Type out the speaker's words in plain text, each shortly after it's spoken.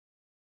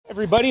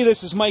Everybody,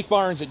 this is Mike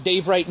Barnes at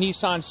Wright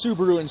Nissan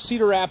Subaru in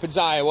Cedar Rapids,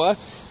 Iowa.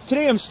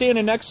 Today I'm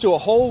standing next to a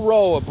whole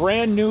row of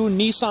brand new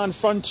Nissan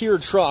Frontier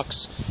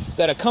trucks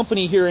that a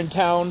company here in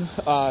town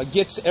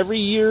gets every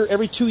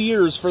 2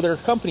 years for their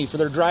company, for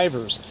their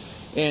drivers.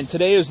 And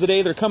today is the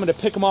day they're coming to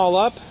pick them all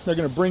up. They're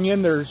going to bring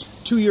in their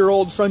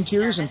 2-year-old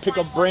Frontiers and pick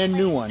up brand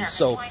new ones.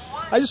 So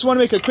I just want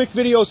to make a quick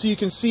video so you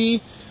can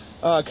see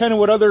kind of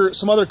what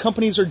some other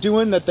companies are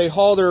doing that they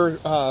haul their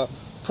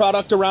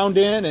product around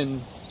in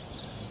and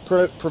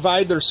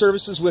provide their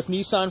services with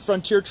Nissan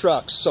Frontier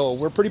trucks. So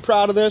we're pretty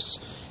proud of this,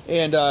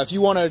 and if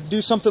you want to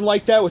do something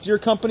like that with your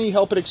company,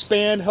 help it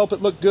expand, help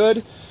it look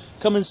good,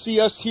 come and see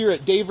us here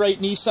at Wright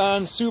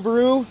Nissan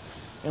Subaru,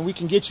 and we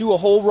can get you a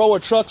whole row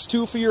of trucks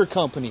too for your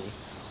company,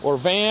 or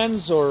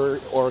vans, or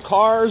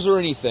cars, or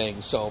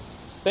anything. So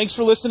thanks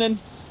for listening.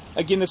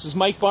 Again, this is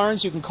Mike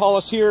Barnes. You can call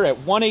us here at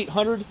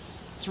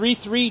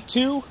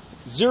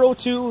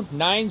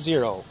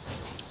 1-800-332-0290.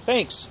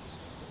 Thanks.